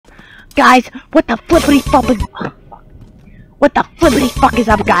Guys, what the flippity fucking... What the flippity fuck is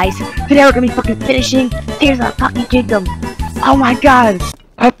up, guys? Today we're gonna be fucking finishing Tears of the fucking Kingdom. Oh my god.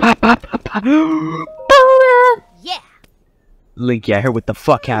 Yeah. Link, yeah, I heard what the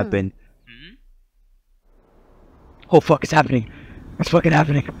fuck happened. Oh fuck, it's happening. It's fucking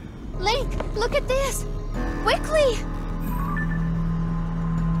happening. Link, look at this. Quickly.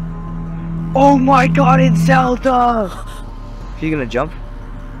 Oh my god, it's Zelda! Is she gonna jump?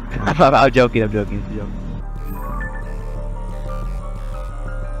 I'm joking.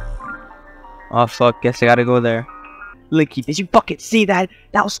 Oh fuck, guess I gotta go there. Linky, did you fucking see that?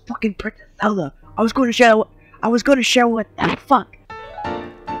 That was fucking Princess Zelda. I was gonna share what the fuck.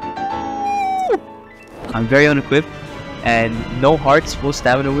 I'm very unequipped and no hearts, full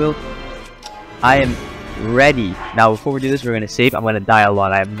stamina wheel. I am ready. Now before we do this, we're gonna save. I'm gonna die a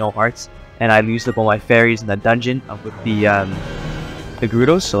lot. I have no hearts. And I used up all my fairies in the dungeon with the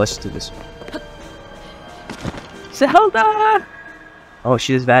Gerudos, so let's do this. Zelda! Oh,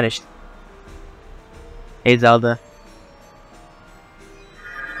 she just vanished. Hey, Zelda.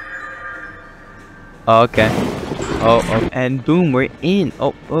 Oh, okay. Oh, and boom, we're in.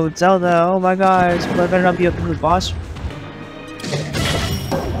 Oh, Zelda, oh my gosh. I better not be up to the boss.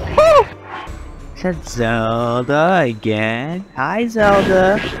 Said Zelda again. Hi,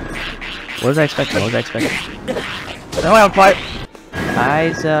 Zelda. What was I expecting? No, I'm on fire.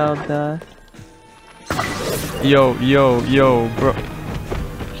 Hi, Zelda. Yo, bro.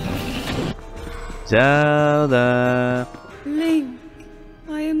 Zelda. Link,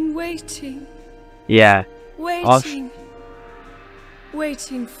 I am waiting. Yeah. Waiting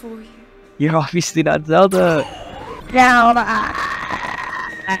for you. You're obviously not Zelda. Zelda.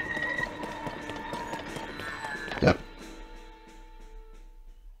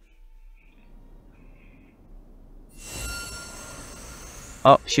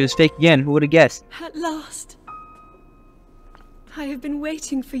 Oh, she was fake again. Who would have guessed? At last. I have been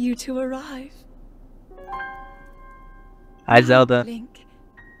waiting for you to arrive. Hi, Zelda. Link,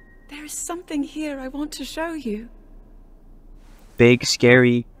 there is something here I want to show you. Big,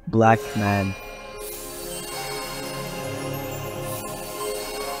 scary, black man.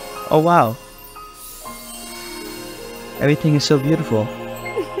 Oh, wow. Everything is so beautiful.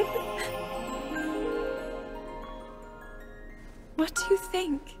 What do you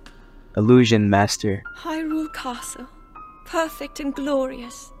think? Illusion Master. Hyrule Castle. Perfect and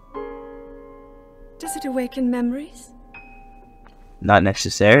glorious. Does it awaken memories? Not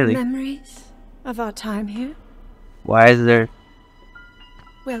necessarily. Memories of our time here? Why is there...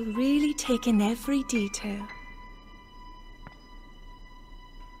 Well, really take in every detail.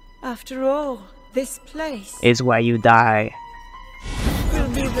 After all, this place is where you die. will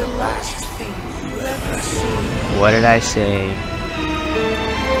be the last thing you ever see. What did I say?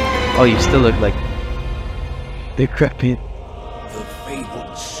 Oh, you still look like decrepit. The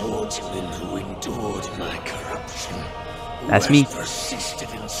fabled swordsman who endured my corruption. That's who me. has persisted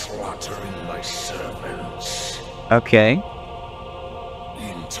in slaughtering my servants. Okay.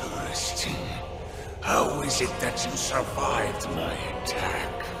 Interesting. How is it that you survived my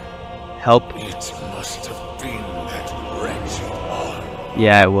attack? Help. It must have been that wretched arm.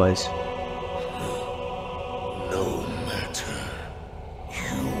 Yeah, it was. No matter.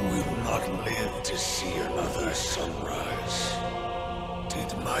 You will not live to see another sunrise.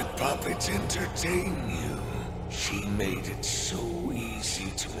 Did my puppet entertain you? She made it so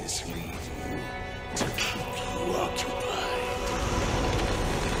easy to mislead you, to keep you occupied.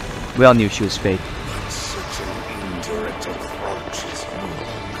 We all knew she was fake. But such an indirect approach is no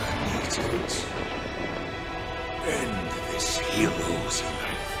longer needed. End this hero's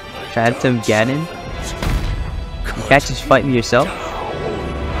life, my Phantom dark Ganon? servant. You can't just fight me yourself?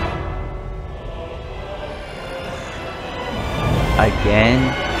 Again?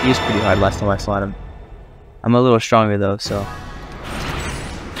 He was pretty hard last time I fought him. I'm a little stronger though, so...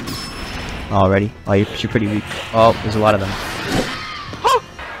 Already? Oh, you're pretty weak. Oh, there's a lot of them.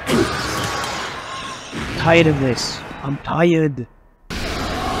 I'm tired of this. I'm tired.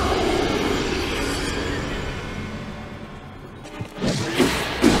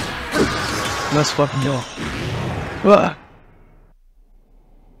 Let's fucking go. Ugh.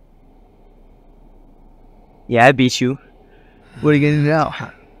 Yeah, I beat you. What are you gonna do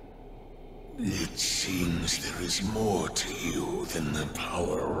now? It seems there is more to you than the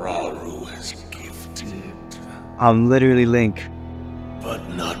power Rauru has gifted. I'm literally Link. But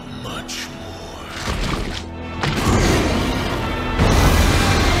not much more.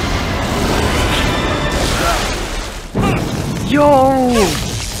 Yo!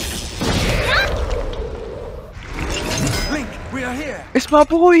 Link, we are here. It's my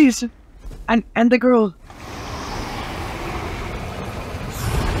boys! And the girl.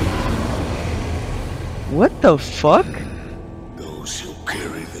 What the fuck? Those who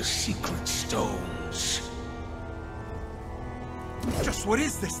carry the secret stones. Just what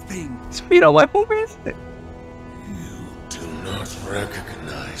is this thing? Speed up, what movie is it? You do not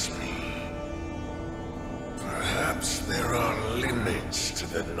recognize me. Perhaps there are limits to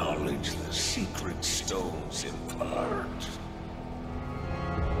the knowledge the secret stones impart.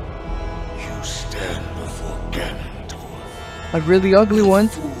 You stand before Ganondorf. A really ugly one.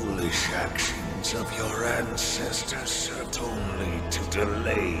 Foolish actions of your ancestors served only to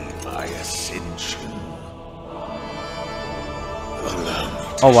delay my ascension. Allow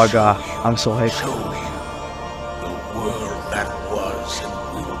me to Oh my show god, you, I'm so hyped. show you the world that was and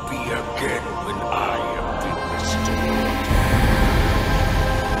will be again when I am restored.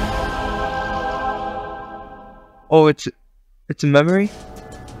 Oh, it's a memory?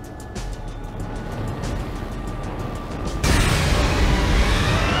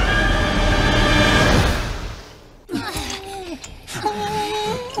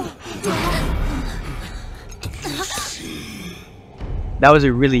 That was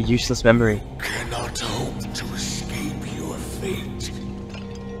a really useless memory. Cannot hope to escape your fate.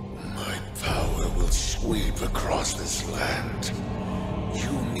 My power will sweep across this land.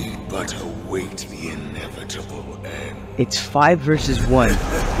 You need but await the inevitable end. It's 5 versus 1.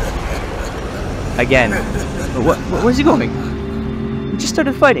 Again. Where's he going? We just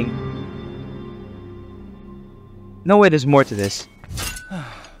started fighting. No way there's more to this.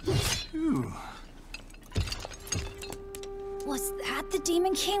 Was that the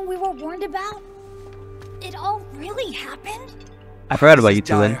Demon King we were warned about? It all really happened? I forgot about This you is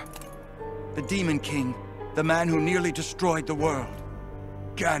two, Lynn. dire. The Demon King, the man who nearly destroyed the world.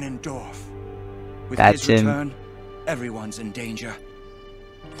 Ganondorf. With That's his him. return, everyone's in danger.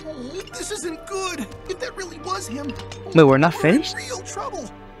 Oh, this isn't good. If that really was him, Wait, we're not we're in finished? real trouble.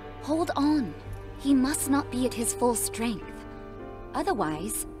 Hold on. He must not be at his full strength.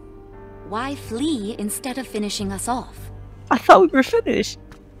 Otherwise, why flee instead of finishing us off? I thought we were finished.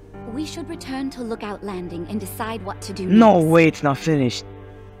 We should return to Lookout Landing and decide what to do No next. way, it's not finished.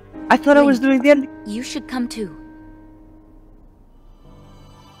 I thought I was doing the end. You should come too.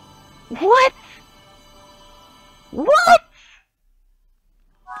 What? What?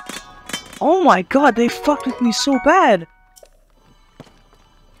 Oh my god, they fucked with me so bad.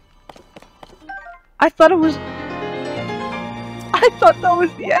 I thought that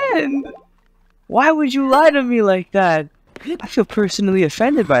was the end. Why would you lie to me like that? I feel personally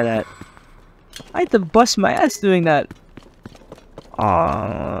offended by that. I had to bust my ass doing that.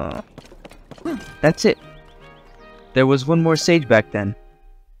 That's it. There was one more sage back then.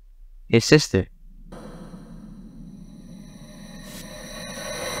 His sister.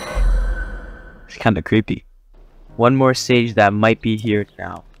 It's kinda creepy. One more sage that might be here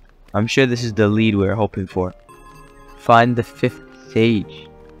now. I'm sure this is the lead we're hoping for. Find the 5th sage.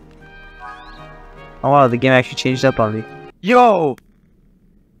 Oh wow, the game actually changed up on me. Yo!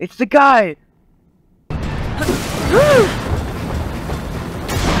 It's the guy!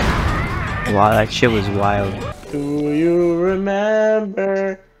 Wow, that shit was wild. Do you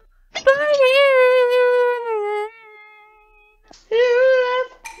remember?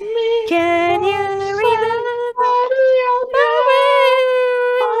 Can you remember?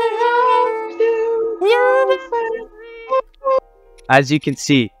 As you can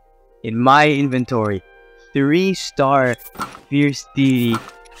see, in my inventory, 3-star Fierce Deity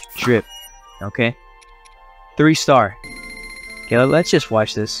drip. Okay? 3-star. Okay, let's just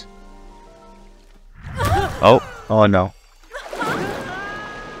watch this. Oh no.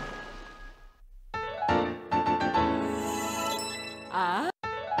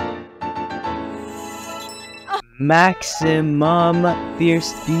 Maximum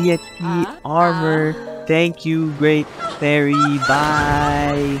Fierce Deity armor. Thank you, Great Fairy.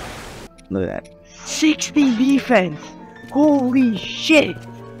 Bye. Look at that. 60 defense. Holy shit.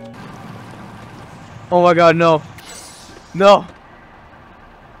 Oh my god, no. No.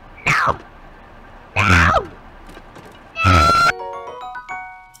 No. No.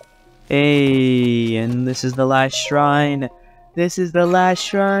 Hey, and this is the last shrine. This is the last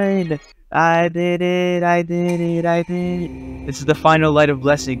shrine. I did it, I did it, I did it. This is the final light of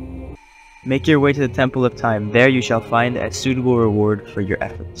blessing. Make your way to the Temple of Time. There you shall find a suitable reward for your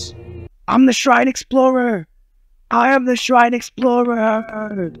efforts. I'm the Shrine Explorer! I am the Shrine Explorer!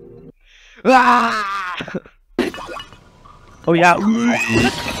 Ah! Oh yeah.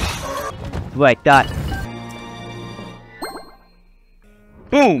 Like that.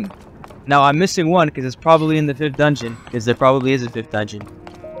 Boom! Now I'm missing one because it's probably in the 5th dungeon. Because there probably is a 5th dungeon.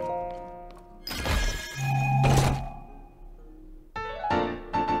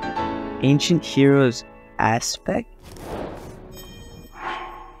 Ancient Heroes Aspect?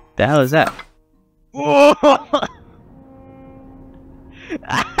 The hell is that? Whoa!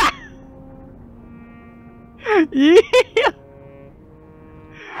 Yeah!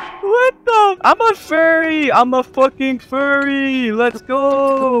 What the? I'm a furry! I'm a fucking furry! Let's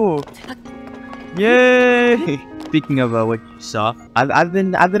go! Yay! Speaking of what you saw, I've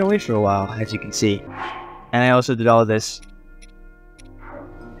been away for a while, as you can see, and I also did all this.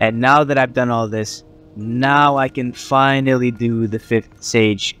 And now that I've done all this, now I can finally do the 5th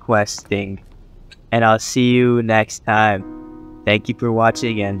Sage quest thing. And I'll see you next time. Thank you for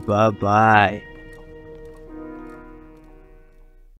watching and bye bye.